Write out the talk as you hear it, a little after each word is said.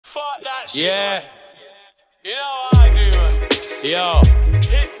Fuck that shit. Yeah. Man. You know what I do, man. Yo.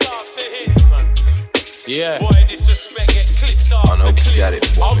 Hits after hits, man. Yeah. Boy, disrespect, get clips after I know clips. you got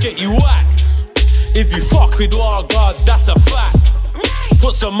it, boy. I'll get you whacked if you fuck with Wild God, that's a fact.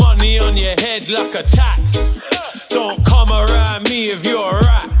 Put some money on your head like a tax. Don't come around me if you're a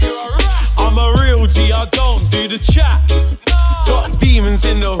rat. I'm a real G, I don't do the chat. Got demons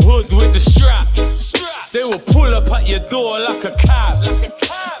in the hood with the straps. They will pull up at your door like a cab.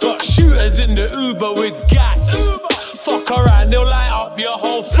 Got shooters in the Uber with gats. Fuck around, they'll light up your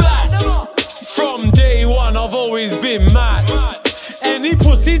whole flat. From day one, I've always been mad. Any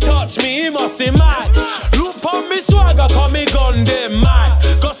pussy touch me, he must be mad. Look on me swagger, cause me gun them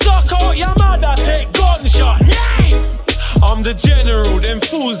mad. Got suck out your mother, take gunshot. I'm the general, them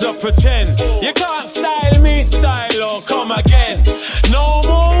fools are pretend. You can't style me, style or come again. No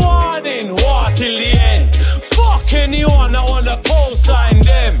more warning, war till the end. Fuck anyone that wanna co-sign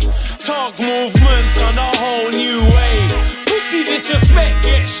them. Talk movements on a whole new way. Pussy disrespect,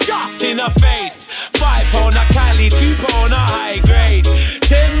 get shot in the face. 5 pound a Cali, 2 pound a high grade.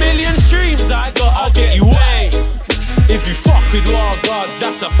 10 million streams I got, I'll get you away. If you fuck with Wild God,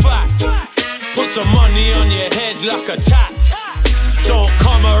 that's a fact. Put some money on your head like a tax. Don't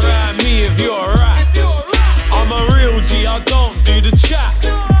come around me if you're a rat. I'm a real G, I don't do the chat.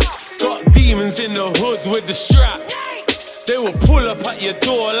 Got demons in the hood with the straps. They will pull up at your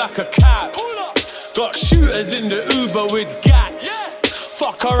door like a cab. Got shooters in the Uber with gats.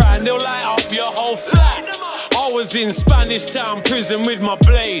 Fuck around, they'll light up your whole flat. I was in Spanish Town prison with my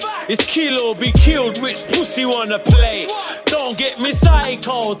blade. It's kill or be killed, which pussy wanna play? Don't get me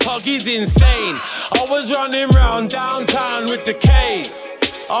psycho, Tuggy's insane. I was running round downtown with the case.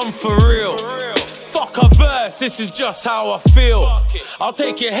 I'm for real. Fuck a verse, this is just how I feel. I'll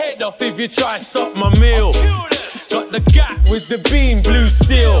take your head off if you try stop my meal. Got the gap with the beam, blue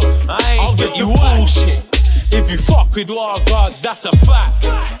steel. I'll get you bullshit. If you fuck with Wild God, that's a fact.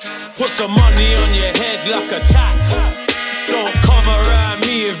 Put some money on your head like a tax. Don't come around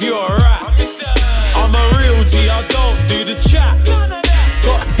me if you're a rat. I'm a real G, I don't do the chat.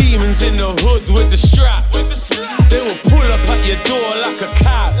 Got demons in the hood with the straps. They will pull up at your door like a